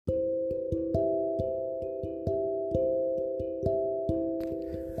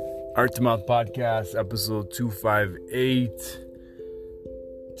Art to Mouth Podcast, episode 258.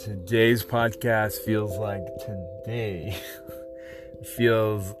 Today's podcast feels like today. It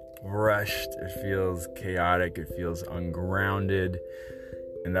feels rushed, it feels chaotic, it feels ungrounded.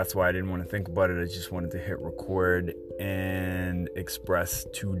 And that's why I didn't want to think about it. I just wanted to hit record and express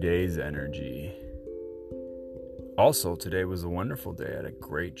today's energy. Also, today was a wonderful day. I had a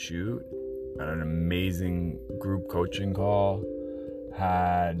great shoot. I had an amazing group coaching call.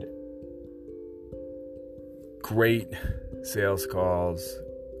 Had great sales calls,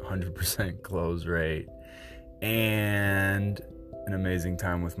 100% close rate, and an amazing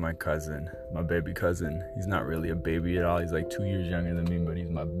time with my cousin, my baby cousin. He's not really a baby at all. He's like 2 years younger than me, but he's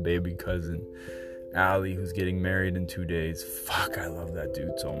my baby cousin, Ali, who's getting married in 2 days. Fuck, I love that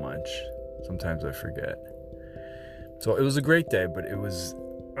dude so much. Sometimes I forget. So it was a great day, but it was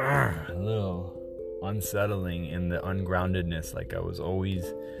a little unsettling in the ungroundedness. Like I was always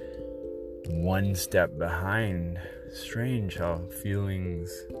one step behind. Strange how feelings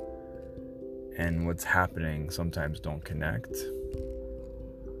and what's happening sometimes don't connect.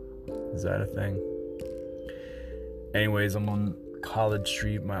 Is that a thing? Anyways, I'm on College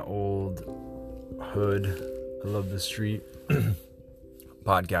Street, my old hood. I love the street.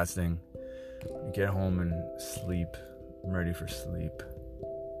 Podcasting. Get home and sleep. I'm ready for sleep.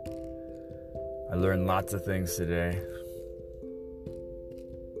 I learned lots of things today.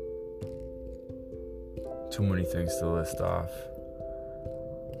 Too many things to list off.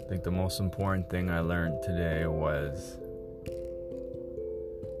 I think the most important thing I learned today was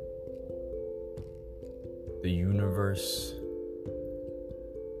the universe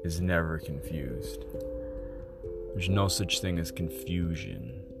is never confused. There's no such thing as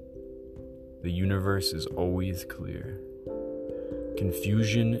confusion. The universe is always clear.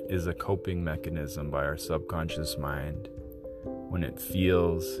 Confusion is a coping mechanism by our subconscious mind when it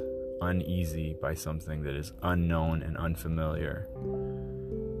feels uneasy by something that is unknown and unfamiliar.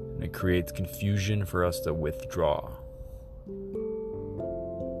 And it creates confusion for us to withdraw.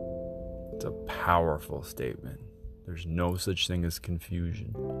 It's a powerful statement. There's no such thing as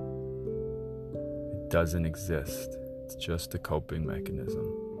confusion. It doesn't exist. It's just a coping mechanism.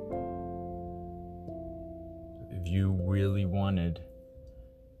 If you really wanted,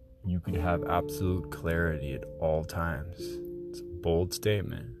 you could have absolute clarity at all times. It's a bold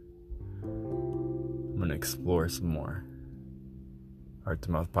statement. I'm going to explore some more. Art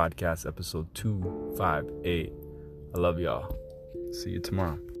to Mouth Podcast, episode 258. I love y'all. See you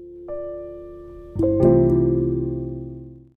tomorrow.